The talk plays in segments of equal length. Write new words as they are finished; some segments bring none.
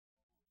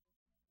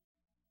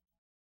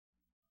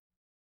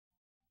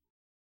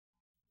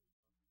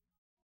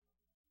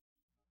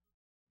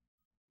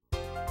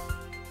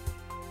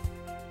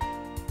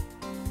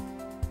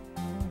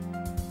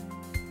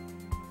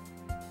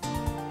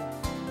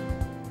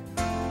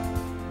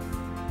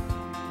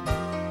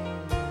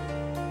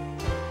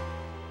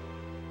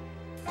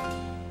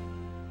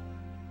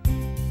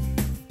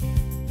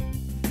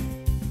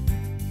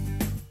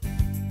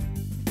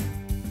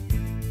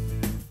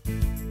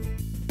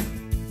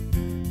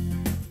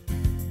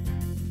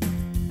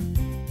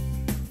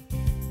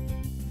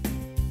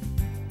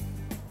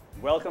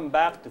Welcome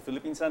back to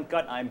Philippines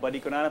Uncut. I'm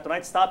Buddy Cunanan.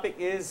 Tonight's topic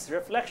is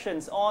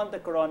reflections on the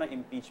Corona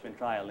impeachment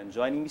trial. And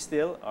joining me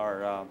still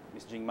are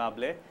Ms. Jing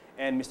Mable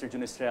and Mr.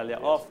 Jun Estrella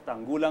of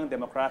Tanggulang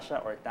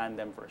Demokrasya, or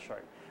Tandem for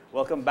short.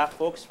 Welcome back,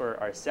 folks, for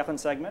our second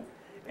segment.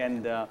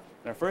 And in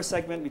our first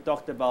segment, we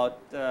talked about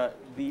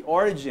the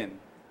origin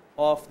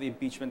of the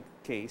impeachment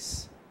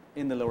case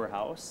in the lower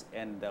house.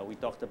 And we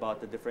talked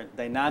about the different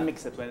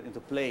dynamics that went into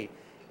play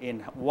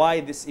in why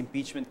this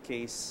impeachment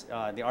case,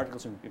 the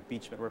articles of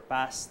impeachment, were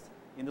passed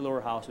in the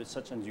lower house with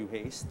such undue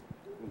haste,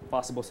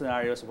 possible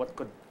scenarios, what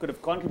could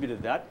have contributed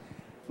to that.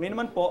 Ngayon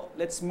naman po,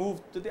 let's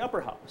move to the upper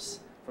house.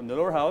 From the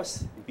lower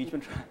house,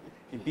 articles of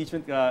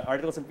impeachment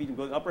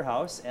go to the upper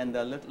house, and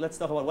let's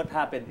talk about what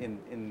happened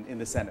in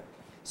the Senate.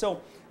 So,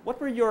 what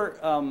were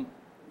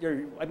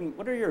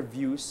what are your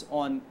views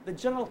on the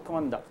general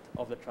conduct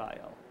of the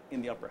trial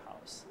in the upper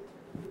house,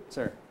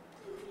 sir?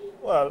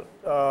 Well,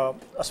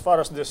 as far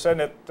as the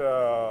Senate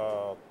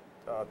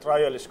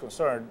trial is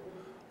concerned,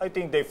 I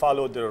think they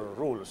followed their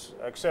rules,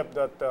 except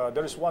that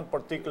there is one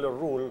particular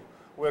rule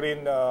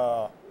wherein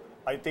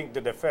I think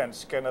the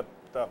defense cannot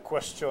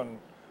question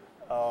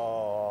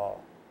a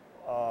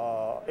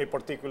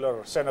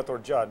particular senator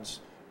judge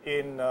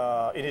in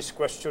his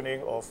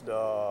questioning of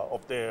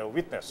the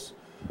witness.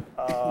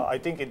 I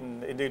think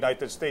in the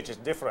United States it's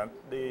different.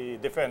 The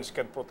defense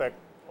can protect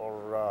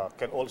or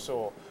can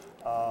also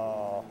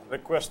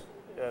request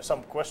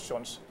some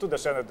questions to the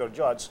senator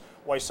judge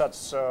why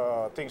such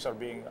things are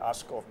being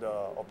asked of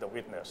the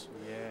witness.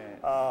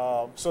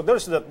 Yeah. So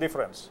there's that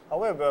difference.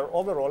 However,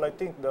 overall, I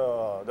think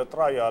the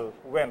trial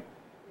went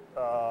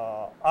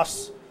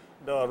as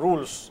the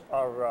rules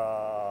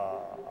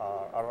are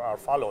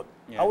followed.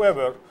 Yes.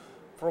 However,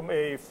 from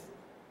a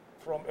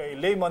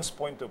layman's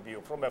point of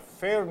view, from a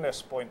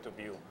fairness point of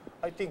view,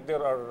 I think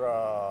there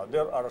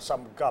are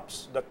some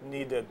gaps that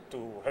needed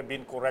to have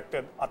been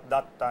corrected at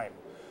that time.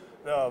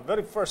 The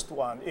very first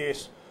one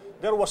is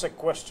there was a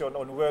question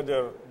on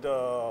whether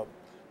the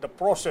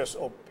process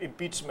of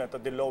impeachment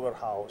at the lower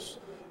house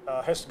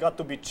has got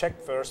to be checked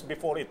first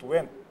before it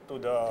went to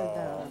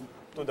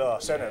the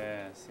Senate.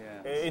 Yes,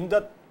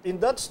 yes. In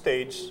that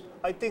stage,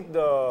 I think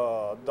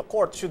the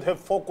court should have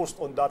focused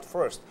on that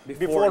first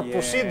before yes.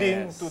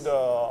 proceeding to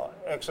the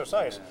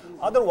exercise. Yes.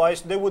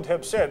 Otherwise, they would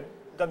have said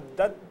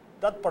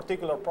that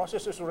particular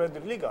process is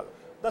already legal.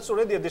 That's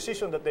already a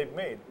decision that they've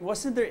made.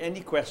 Wasn't there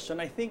any question?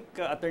 I think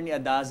Attorney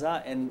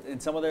Adaza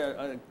and some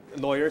other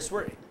lawyers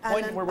were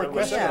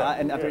questioning that,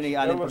 and Attorney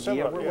Alan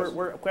Padilla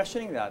were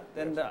questioning that.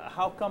 And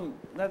how come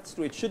that's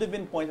true? It should have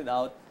been pointed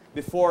out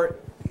before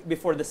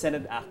the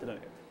Senate acted on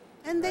it.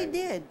 And they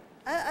did.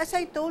 As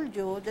I told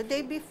you, the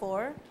day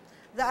before,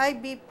 the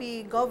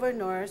IBP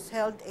governors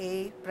held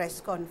a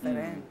press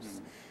conference.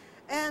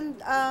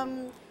 And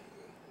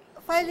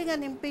filing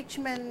an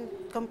impeachment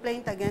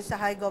complaint against a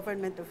high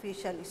government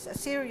official is a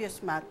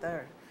serious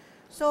matter.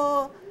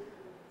 So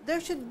there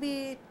should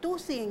be two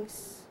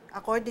things,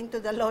 according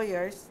to the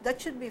lawyers, that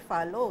should be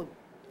followed.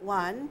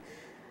 One,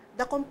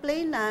 the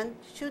complainant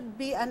should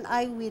be an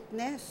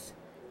eyewitness.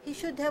 He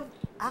should have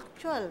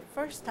actual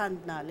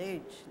first-hand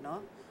knowledge,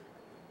 no?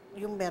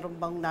 Yung meron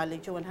bang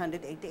knowledge yung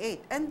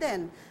 188. And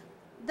then,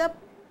 the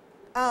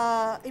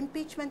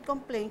impeachment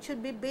complaint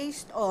should be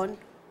based on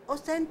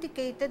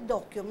authenticated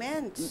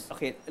documents.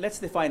 Okay, let's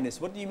define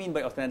this. What do you mean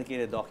by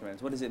authenticated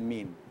documents? What does it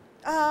mean?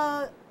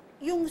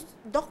 Yung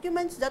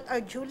documents that are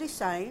duly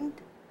signed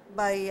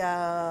by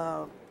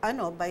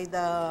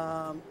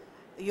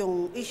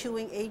yung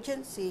issuing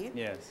agency.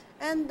 Yes.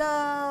 And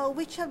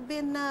which have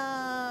been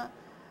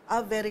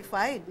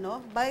verified,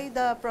 no, by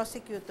the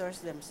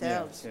prosecutors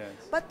themselves. Yes,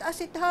 yes. But as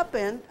it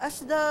happened,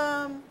 as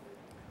the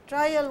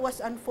trial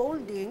was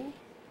unfolding,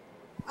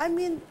 I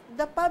mean,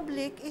 the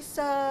public is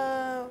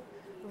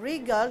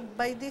regaled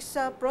by this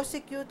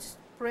prosecution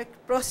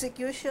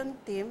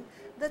team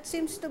that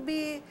seems to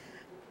be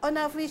on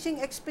a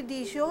fishing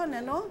expedition,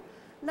 ano?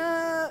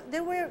 Na they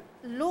were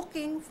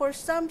looking for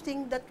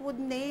something that would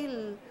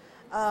nail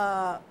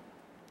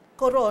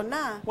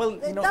Corona. Well,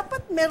 you know,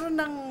 dapat meron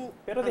ng...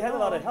 Pero they had a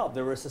lot of help.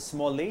 There was a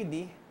small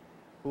lady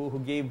who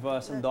gave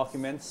some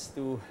documents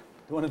to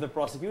one of the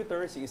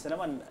prosecutors. Yung isa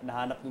naman,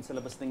 nahanap dun sa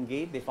labas ng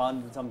gate. They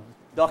found some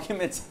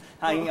documents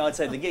hanging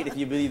outside the gate, if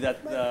you believe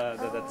that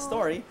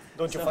story.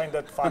 Don't you find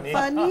that funny?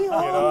 Funny?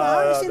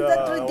 Oh, isn't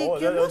that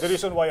ridiculous? The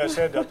reason why I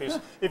said that is,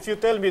 if you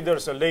tell me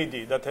there's a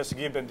lady that has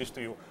given this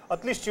to you,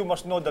 at least you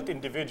must know that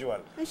individual.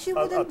 And she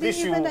wouldn't at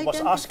least be you even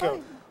must ask her,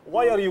 identified.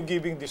 why are you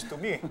giving this to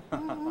me?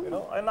 You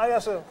know, and I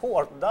asked her, who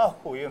art thou?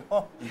 You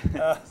know,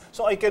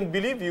 so I can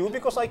believe you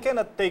because I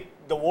cannot take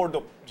the word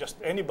of just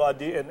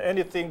anybody and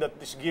anything that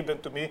is given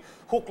to me,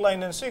 hook,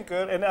 line, and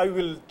sinker, and I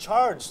will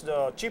charge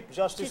the Chief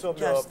Justice of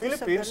the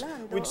Philippines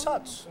with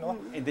such. No?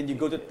 And then you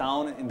go to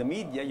town in the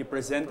media, you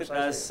present it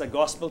as a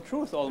gospel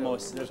truth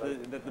almost.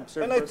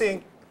 And I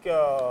think,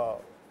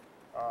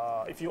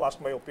 if you ask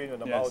my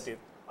opinion about it,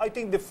 I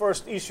think the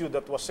first issue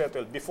that was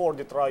settled before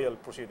the trial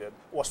proceeded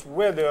was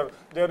whether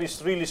there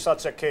is really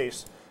such a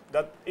case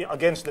that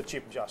against the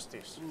Chief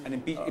Justice. An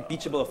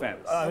impeachable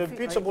offense. An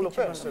impeachable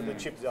offense to the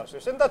Chief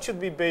Justice. And that should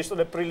be based on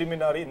a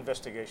preliminary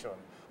investigation,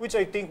 which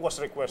I think was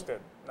requested.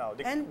 Now,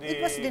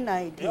 it was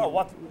denied. Yeah,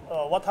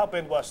 what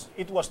happened was,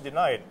 it was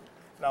denied.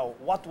 Now,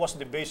 what was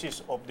the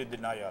basis of the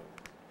denial?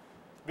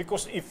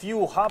 Because if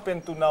you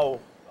happen to now,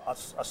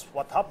 as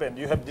what happened,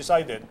 you have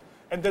decided,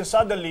 and then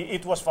suddenly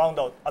it was found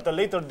out at a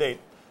later date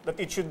that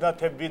it should not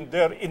have been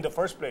there in the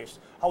first place,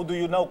 how do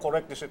you now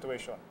correct the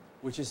situation?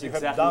 Which is You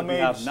exactly what we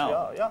have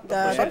now. The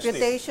precisely.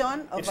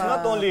 reputation of It's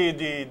not only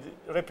the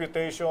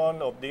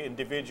reputation of the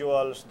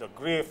individuals, the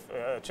grief,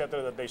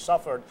 etc., that they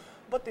suffered,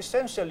 but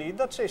essentially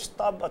that's a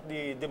stab at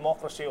the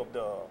democracy of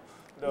the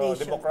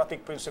Nation.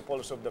 democratic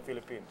principles of the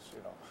Philippines.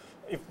 You know,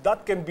 if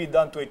that can be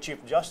done to a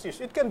Chief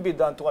Justice, it can be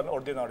done to an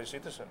ordinary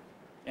citizen.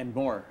 And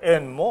more.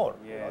 And more.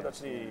 You know,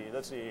 Yes,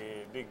 that's the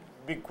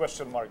big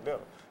question mark there.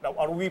 Now,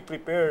 are we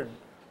prepared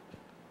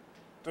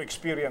to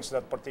experience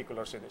that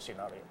particular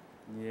scenario?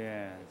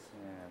 Yes,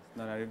 yes.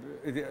 No,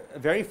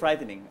 very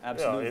frightening,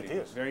 absolutely.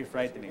 Yeah, it is. Very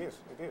frightening. It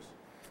is.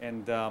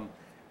 And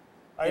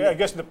I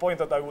guess the point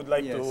that I would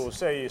like to Yes.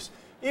 say is,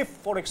 if,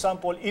 for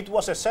example, it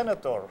was a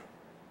senator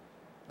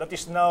that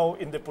is now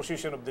in the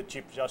position of the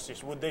Chief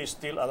Justice, would they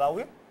still allow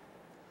it?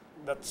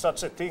 That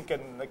such a thing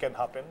can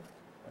happen?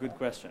 good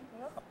question.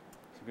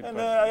 It's a good And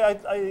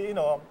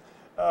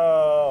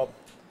question.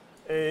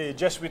 a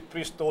Jesuit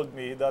priest told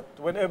me that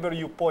whenever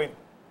you point,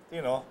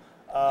 A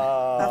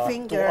to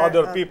finger,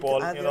 other to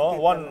people, other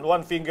people.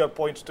 one finger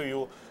points to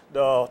you,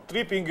 the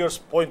three fingers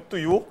point to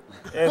you,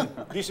 and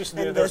this is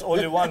there's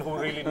only one who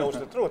really knows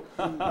the truth.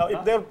 Now,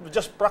 if they're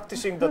just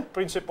practicing that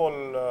principle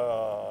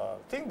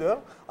thing there,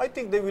 I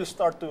think they will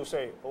start to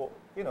say, oh,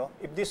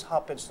 if this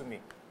happens to me,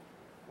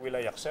 will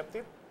I accept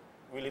it?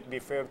 Will it be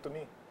fair to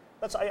me?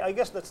 I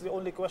guess that's the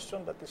only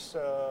question that is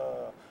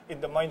in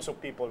the minds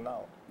of people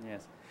now.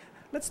 Yes.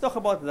 Let's talk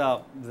about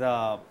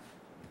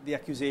the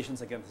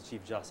accusations against the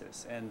Chief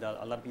Justice. And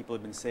a lot of people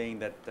have been saying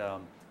that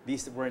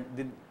these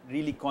didn't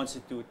really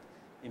constitute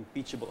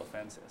impeachable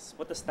offenses.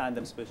 What is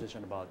Tandem's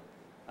position about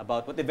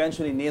what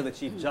eventually nailed the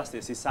Chief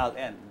Justice, his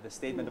SAL-N, the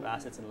Statement of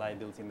Assets and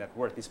Liability Net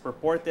Worth, his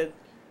purported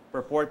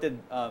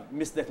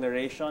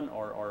misdeclaration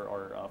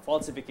or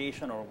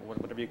falsification or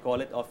whatever you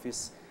call it of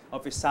his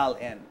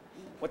SAL-N.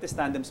 What is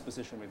Tandem's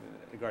position with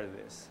regard to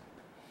this?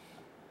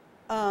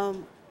 Are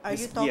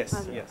you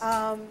talking? Yes.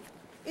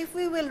 If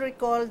we will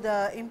recall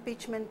the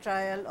impeachment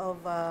trial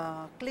of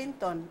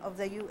Clinton of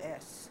the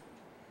U.S.,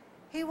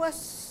 he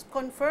was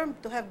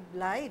confirmed to have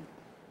lied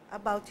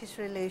about his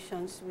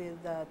relations with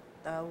that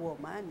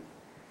woman.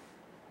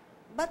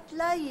 But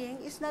lying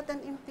is not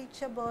an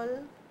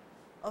impeachable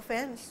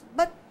offense.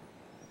 But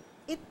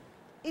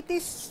it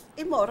is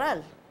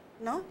immoral,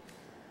 no?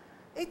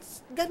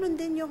 It's ganun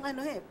din yung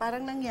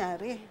parang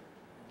nangyari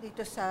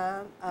dito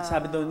sa...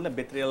 Sabi daw nila,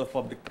 betrayal of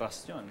public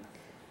trust yun.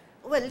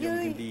 Well,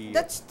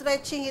 that's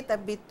stretching it a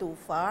bit too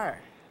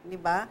far, di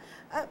ba?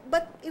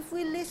 But if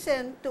we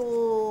listen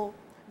to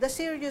the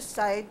serious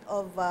side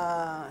of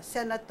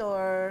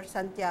Senator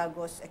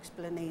Santiago's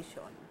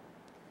explanation,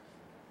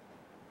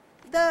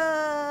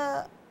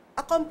 the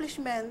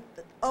accomplishment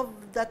of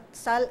that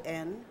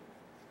SAL-N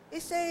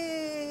is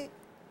a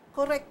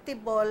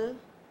correctable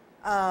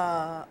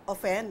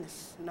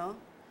offense, no?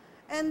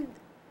 And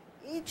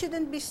it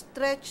shouldn't be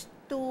stretched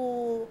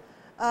to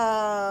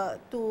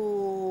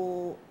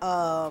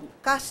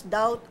cast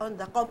doubt on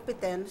the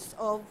competence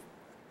of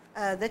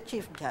the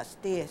Chief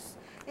Justice.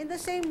 In the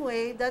same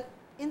way that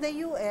in the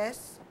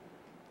U.S.,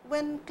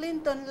 when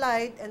Clinton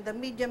lied and the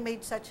media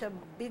made such a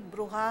big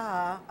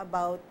brouhaha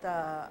about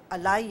a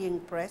lying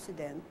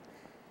president,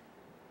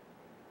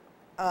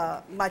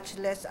 much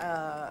less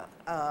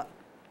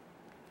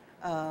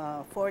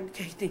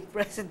fornicating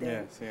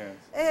president,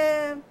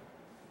 Yes.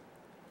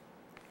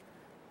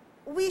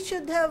 we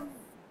should have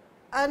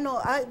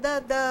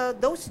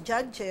those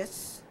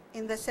judges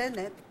in the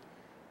Senate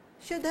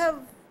should have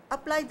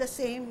applied the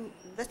same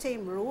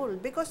rule,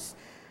 because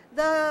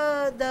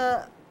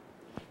the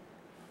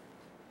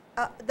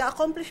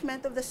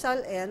accomplishment of the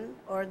SAL-N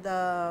or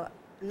the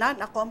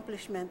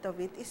non-accomplishment of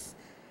it is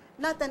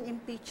not an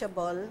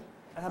impeachable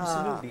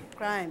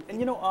crime.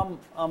 And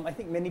I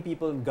think many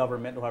people in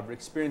government who have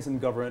experience in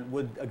government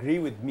would agree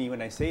with me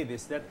when I say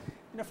this, that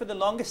for the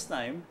longest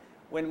time,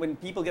 when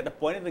people get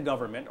appointed in the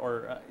government,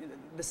 or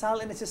the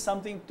SAL-N is just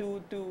something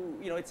to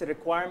it's a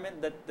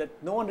requirement that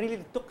no one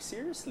really took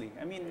seriously.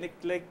 I mean,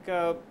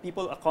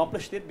 people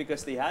accomplished it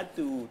because they had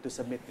to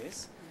submit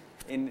this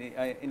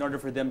in order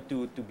for them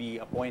to be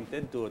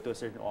appointed to a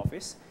certain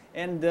office.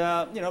 And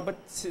but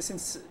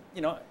since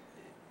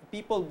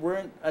people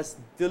weren't as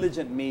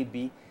diligent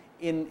maybe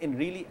in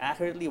really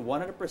accurately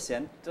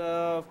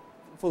 100%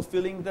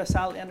 fulfilling the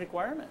SAL-N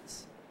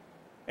requirements.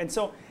 And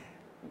so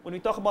when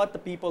we talk about the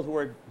people who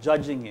are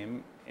judging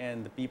him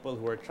and the people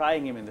who are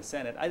trying him in the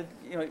Senate,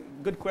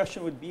 good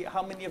question would be,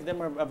 how many of them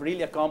have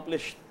really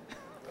accomplished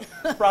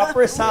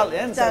proper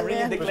SAL-Ns, have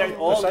really declared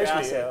all their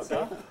assets?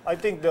 Okay. I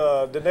think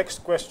the next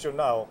question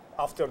now,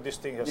 after this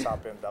thing has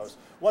happened, is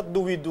what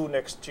do we do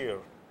next year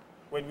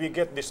when we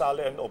get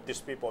disallowance of these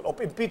people, of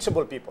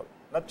impeachable people,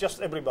 not just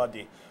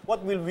everybody,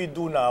 what will we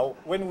do now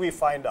when we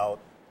find out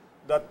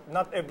that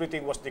not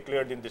everything was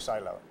declared in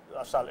disallowance?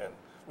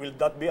 Will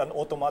that be an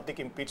automatic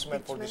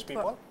impeachment for these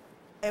people?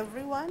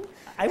 Everyone?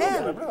 I will.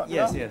 And- Everyone,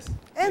 Yes, yeah. yes.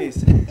 And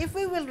Please. if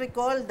we will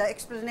recall the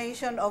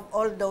explanation of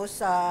all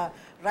those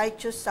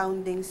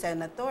righteous-sounding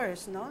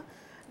senators, no,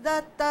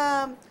 that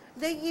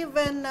they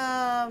even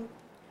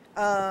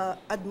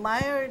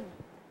admired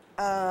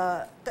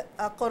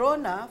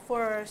Corona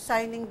for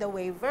signing the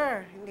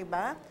waiver, di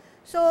ba?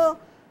 So,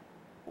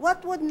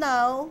 what would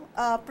now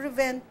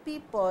prevent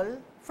people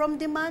from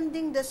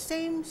demanding the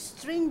same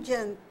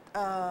stringent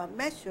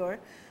measure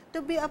to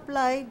be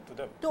applied To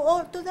them.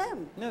 to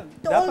them, No,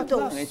 to all dapat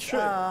those lang, it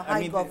should.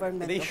 high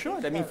government They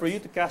should. I mean, officials. for you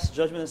to cast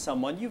judgment on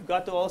someone, you've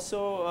got to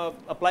also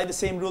apply the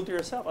same rule to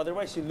yourself.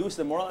 Otherwise, you lose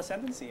the moral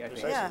ascendancy, I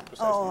think. Precisely.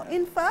 Yeah. Oh,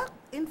 in fact,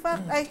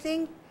 I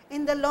think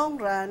in the long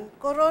run,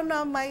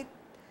 Corona might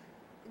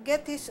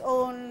get his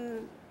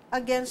own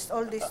against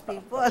all these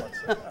people.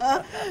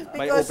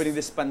 By opening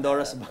this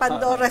Pandora's box.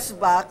 Pandora's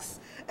box.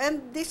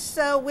 And this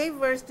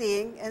waiver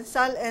thing and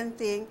SALN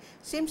thing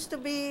seems to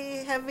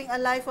be having a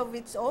life of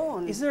its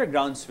own. Is there a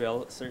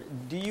groundswell, sir?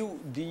 Do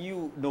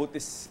you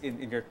notice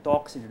in your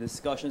talks, in your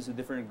discussions with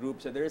different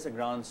groups, that there is a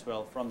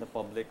groundswell from the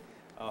public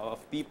of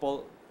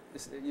people,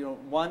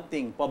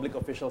 wanting public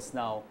officials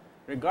now,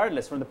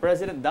 regardless, from the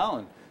president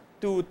down,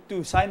 to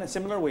sign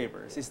similar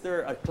waivers? Is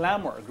there a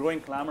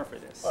growing clamor for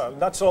this? Well,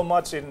 not so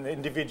much in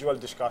individual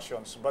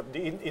discussions, but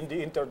in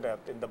the internet,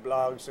 in the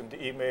blogs, in the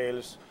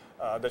emails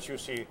that you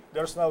see,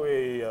 there's now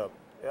a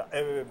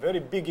very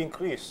big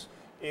increase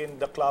in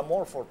the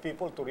clamor for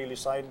people to really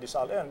sign this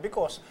LN,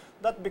 because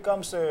that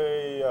becomes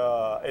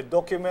a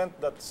document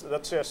that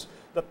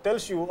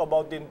tells you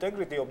about the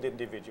integrity of the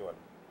individual.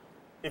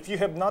 If you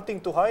have nothing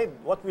to hide,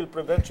 what will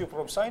prevent you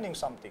from signing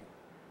something?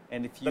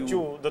 And if That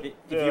you,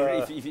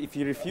 you- if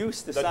you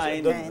refuse to That-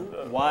 sign,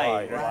 that-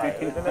 why? Why?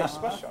 The next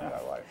question.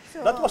 Why?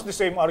 That was the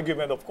same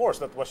argument, of course,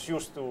 that was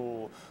used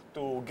to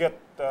get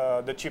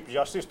the Chief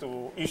Justice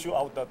to issue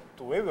out that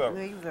waiver.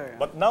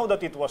 But now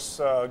that it was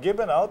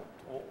given out,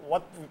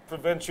 what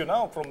prevents you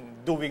now from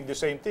doing the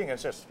same thing and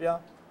says, yeah,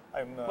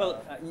 I'm...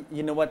 Well,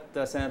 you know what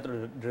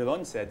Senator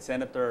Drilon said,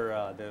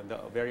 the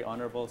very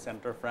honorable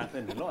Senator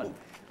Franklin Drilon.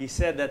 He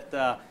said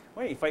that,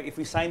 if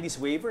we sign these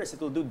waivers, it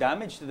will do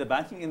damage to the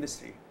banking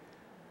industry.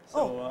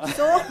 So,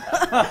 so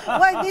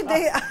why did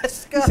they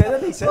ask He said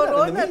that in the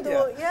Corona media.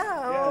 to?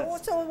 Yeah.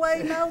 Yes. So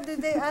why now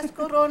did they ask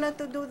Corona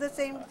to do the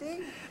same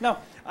thing? now,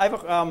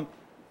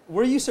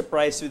 were you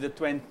surprised with the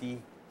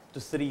 20-3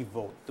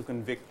 vote to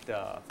convict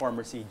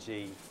former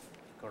CJ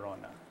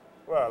Corona?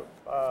 Well,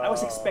 I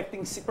was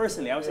expecting,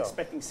 personally, I was yeah.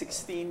 expecting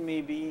 16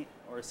 maybe,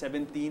 or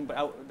 17,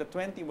 but the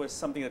 20 was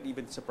something that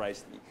even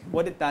surprised me.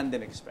 What did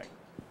Tandem expect?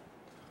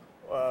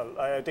 Well,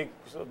 I think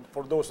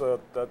for those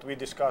that we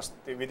discussed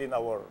within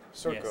our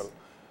circle,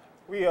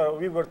 Yes.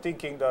 we were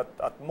thinking that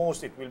at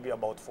most it will be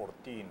about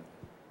 14,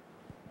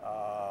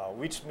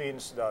 which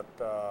means that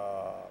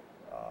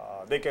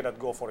they cannot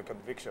go for a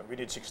conviction. We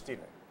need 16.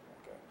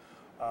 Okay.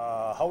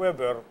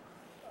 However,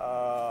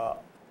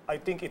 I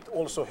think it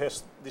also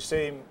has the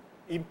same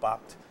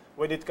impact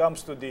when it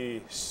comes to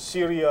the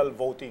serial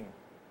voting,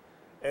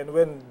 and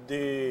when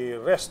the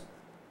rest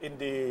in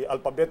the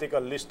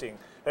alphabetical listing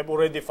have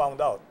already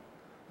found out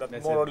that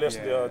That's more or it, less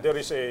yeah.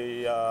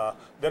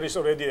 there is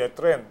already a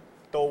trend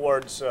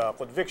towards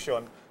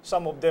conviction.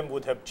 Some of them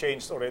would have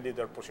changed already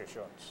their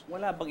positions.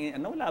 Wala bang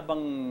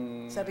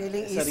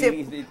Sariling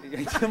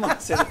mga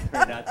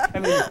senator na. I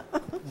mean,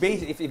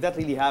 if that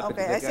really happened,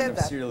 Okay, I if that said kind of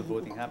that. serial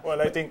voting happened.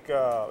 Well, I think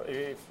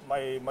if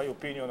my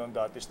opinion on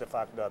that is the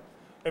fact that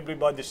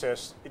everybody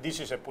says this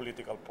is a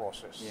political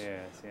process,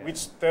 Yes, yes.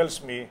 which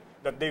tells me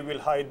that they will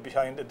hide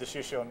behind a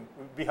decision,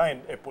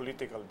 behind a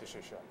political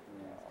decision.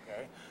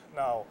 Okay.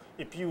 Now,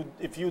 if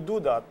you do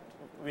that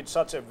with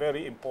such a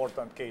very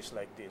important case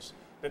like this,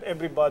 then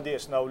everybody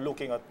is now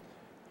looking at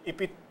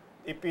if it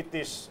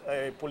is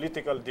a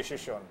political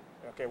decision.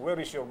 Okay, where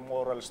is your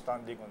moral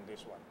standing on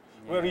this one?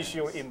 Where is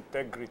your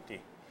integrity?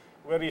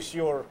 Where is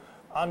your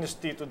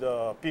honesty to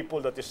the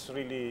people that is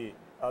really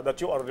that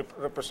you are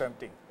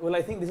representing? Well,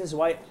 I think this is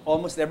why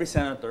almost every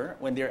senator,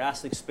 when they're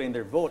asked to explain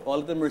their vote, all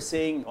of them are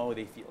saying, "Oh,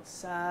 they feel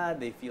sad,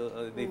 they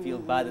feel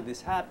bad that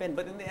this happened,"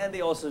 but in the end,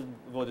 they also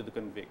voted to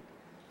convict.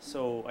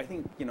 So I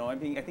think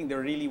I think there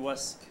really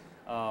was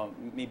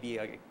maybe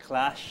a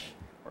clash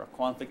or a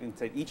conflict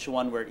inside each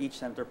one, where each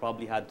senator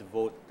probably had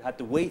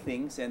to weigh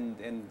things and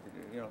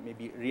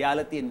maybe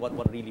reality and what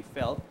really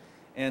felt,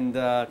 and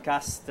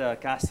cast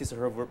his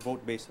or her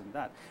vote based on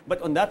that.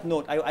 But on that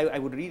note, I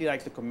would really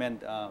like to commend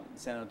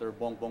Senator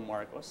Bongbong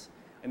Marcos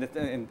and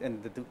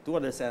the two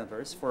other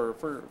senators for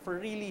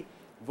really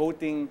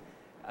voting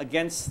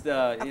against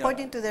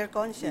According to their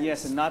conscience.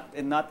 Yes, and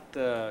not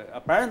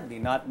apparently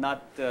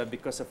not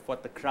because of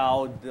what the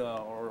crowd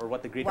or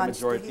what the greater wants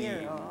majority to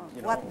hear,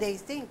 what they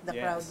think the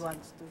crowd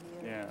wants to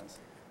hear. Yes.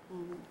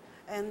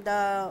 And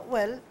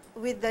well,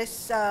 with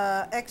this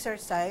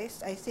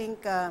exercise, I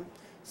think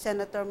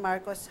Senator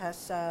Marcos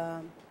has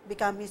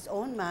become his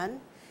own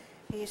man.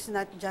 He is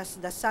not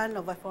just the son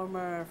of a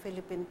former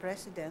Philippine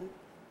president,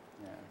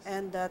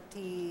 and that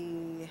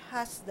he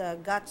has the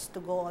guts to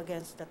go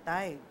against the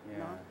tide. Yeah.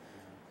 No?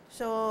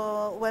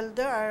 So, well,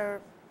 there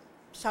are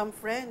some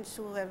friends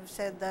who have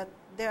said that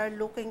they are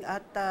looking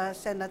at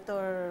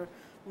Senator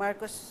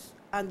Marcos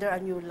under a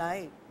new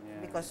light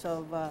because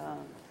of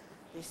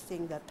this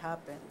thing that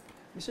happened.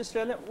 Mr.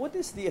 Estrella, what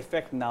is the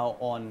effect now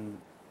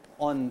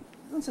on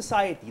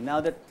society now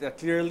that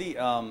clearly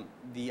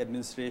the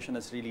administration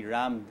has really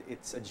rammed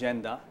its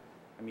agenda?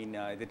 I mean,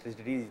 it has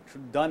really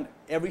done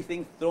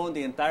everything, thrown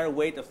the entire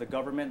weight of the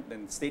government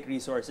and state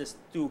resources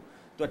to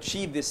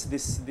achieve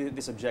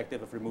this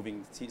objective of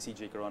removing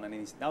CJ Cunanan,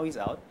 and now he's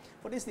out.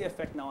 What is the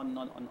effect now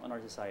on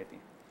our society?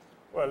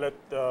 Well,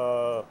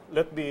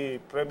 let me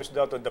premise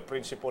that on the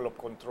principle of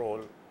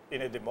control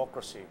in a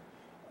democracy.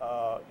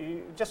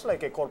 Just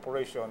like a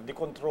corporation, the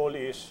control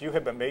is you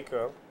have a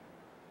maker,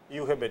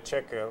 you have a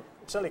checker.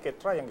 It's like a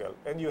triangle,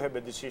 and you have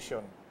a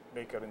decision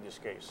maker in this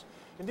case.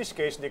 In this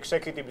case, the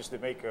executive is the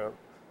maker,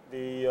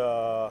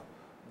 the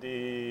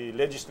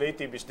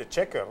legislative is the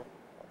checker,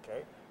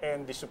 okay,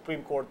 and the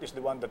Supreme Court is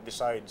the one that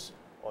decides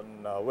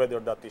on whether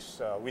that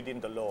is within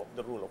the law,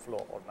 the rule of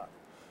law or not.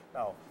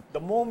 Now, the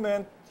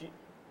moment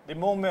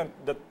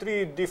the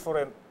three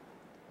different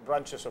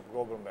branches of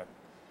government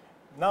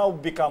now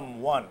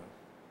become one,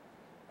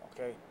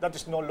 okay, that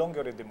is no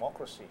longer a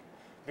democracy,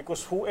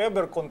 because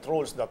whoever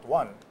controls that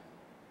one,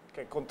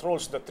 okay,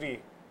 controls the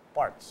three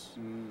parts.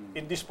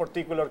 In this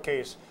particular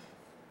case,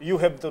 you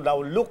have to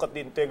now look at the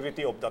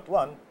integrity of that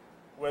one,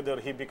 whether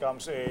he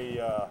becomes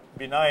a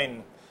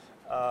benign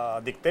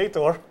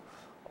dictator,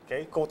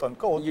 okay, quote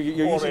unquote.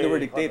 You're using the word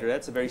dictator.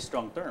 That's a very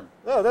strong term.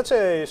 No, that's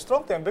a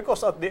strong term,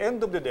 because at the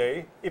end of the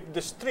day, if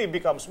this three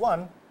becomes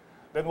one,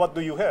 then what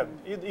do you have?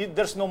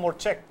 There's no more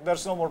check.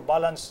 There's no more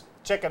balance,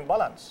 check and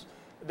balance.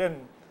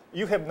 Then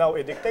you have now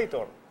a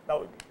dictator.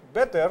 Now,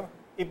 better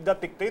if that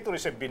dictator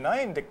is a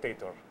benign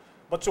dictator.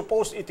 But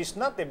suppose it is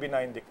not a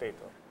benign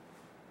dictator,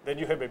 then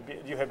you have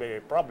a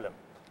problem.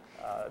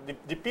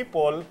 The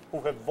people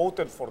who have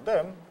voted for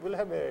them will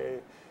have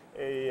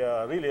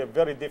really a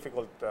very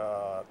difficult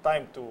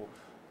time to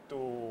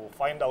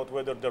find out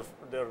whether their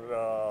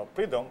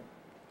freedom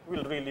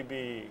will really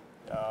be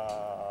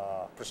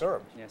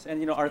preserved. Yes,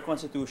 and our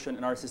constitution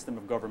and our system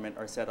of government,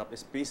 our setup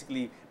is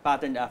basically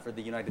patterned after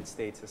the United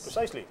States.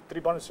 Precisely,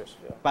 three branches.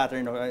 Yeah.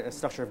 Pattern of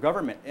structure of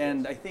government,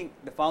 and I think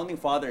the founding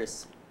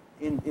fathers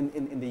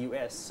in the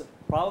U.S.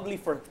 probably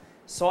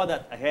saw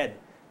that ahead,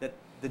 that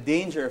the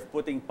danger of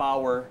putting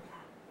power,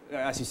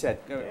 as you said,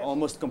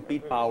 almost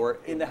complete power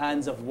in the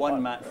hands of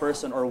one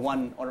person or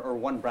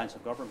one branch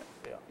of government.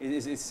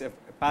 It's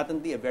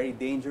patently a very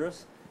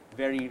dangerous,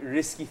 very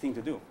risky thing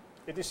to do.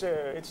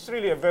 It's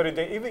really a very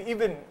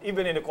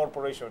even in a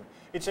corporation,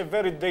 it's a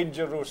very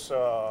dangerous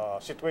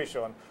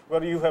situation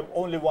where you have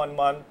only one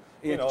man,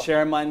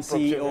 chairman,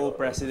 CEO,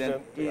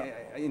 president.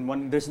 In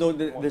one, there's no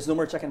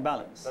more check and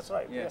balance. That's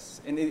right.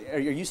 Yes. And are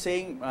you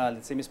saying,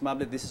 let's say, Ms.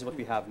 Mable, this is what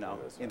we have now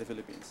in the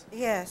Philippines?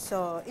 Yes.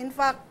 So in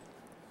fact,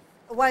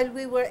 while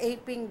we were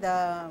aping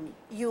the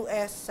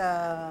U.S.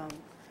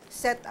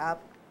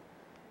 setup,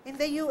 in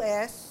the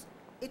U.S.,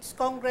 it's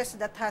Congress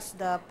that has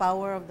the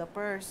power of the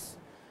purse.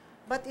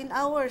 But in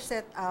our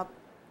setup,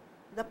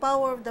 the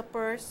power of the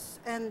purse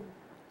and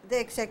the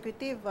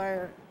executive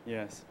are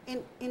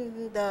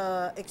in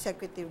the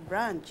executive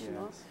branch.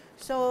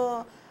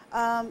 So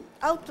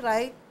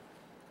outright,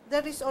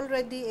 there is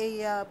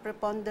already a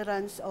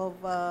preponderance of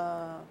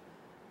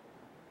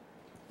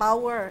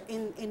power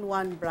in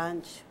one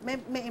branch. May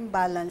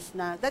imbalance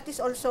na. That is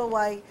also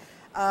why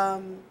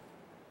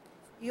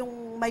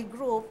my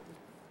group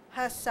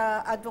has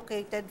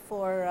advocated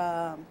for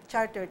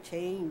charter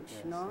change,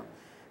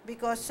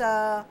 because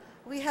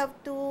we have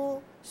to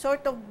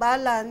sort of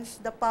balance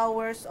the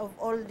powers of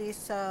all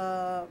these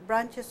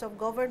branches of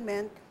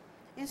government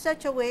in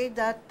such a way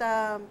that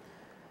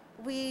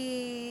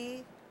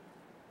we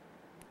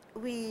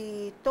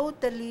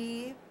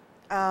totally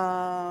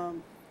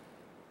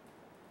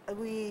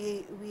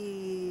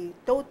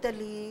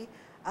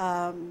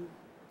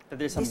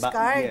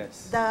discard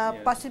the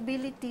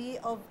possibility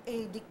of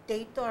a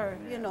dictator,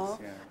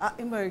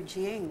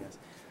 emerging. Yes.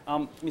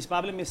 Ms.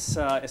 Mable,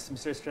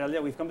 Mr.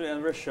 Estrella, we've come to the end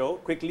of our show.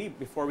 Quickly,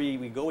 before we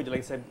go, would you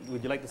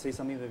like to say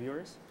something to the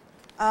viewers?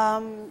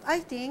 I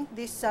think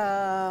this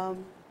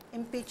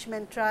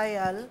impeachment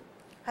trial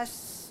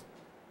has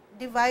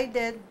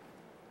divided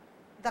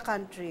the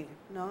country,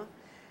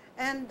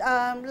 And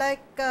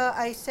like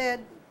I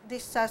said,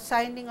 this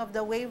signing of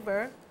the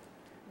waiver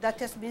that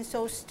has been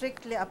so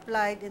strictly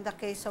applied in the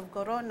case of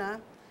Corona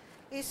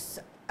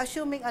is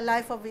assuming a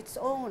life of its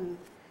own,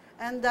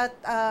 and that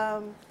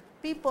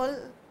people,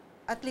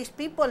 at least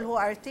people who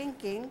are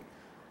thinking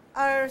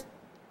of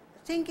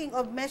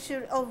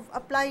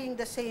applying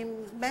the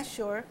same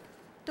measure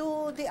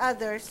to the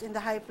others in the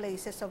high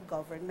places of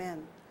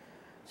government.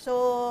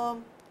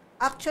 So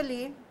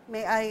actually,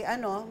 may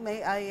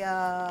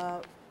I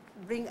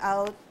bring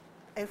out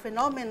a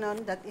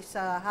phenomenon that is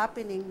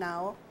happening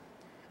now,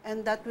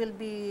 and that will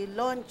be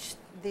launched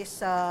this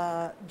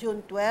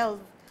June 12,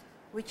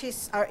 which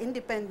is our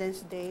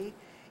Independence Day,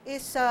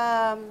 is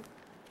the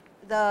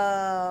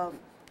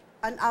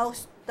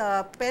Unaused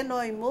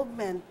Penoy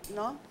movement,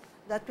 no?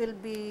 That will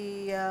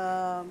be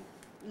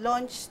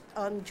launched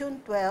on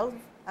June 12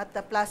 at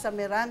the Plaza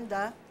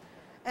Miranda,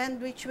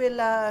 and which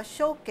will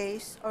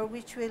showcase, or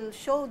which will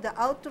show the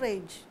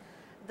outrage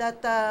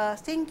that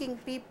thinking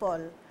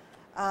people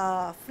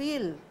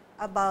feel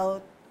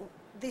about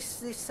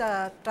this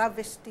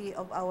travesty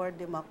of our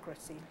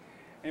democracy.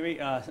 Anyway,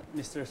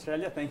 Mr.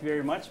 Australia, thank you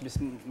very much. Ms.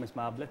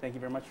 Mable, thank you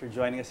very much for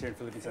joining us here in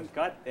Philippines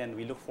Uncut, and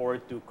we look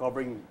forward to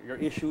covering your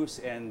issues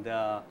and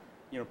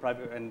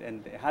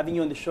and having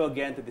you on the show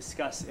again to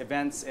discuss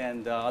events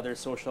and other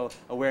social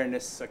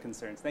awareness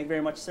concerns. Thank you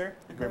very much, sir.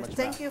 Thank you very much.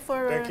 Thank you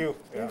for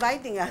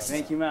inviting us.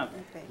 Thank you, ma'am.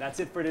 Okay.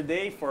 That's it for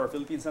today for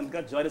Philippines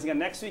Uncut. Join us again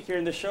next week here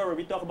in the show where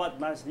we talk about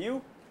matters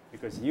you,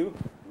 because you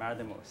matter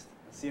the most.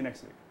 See you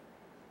next week.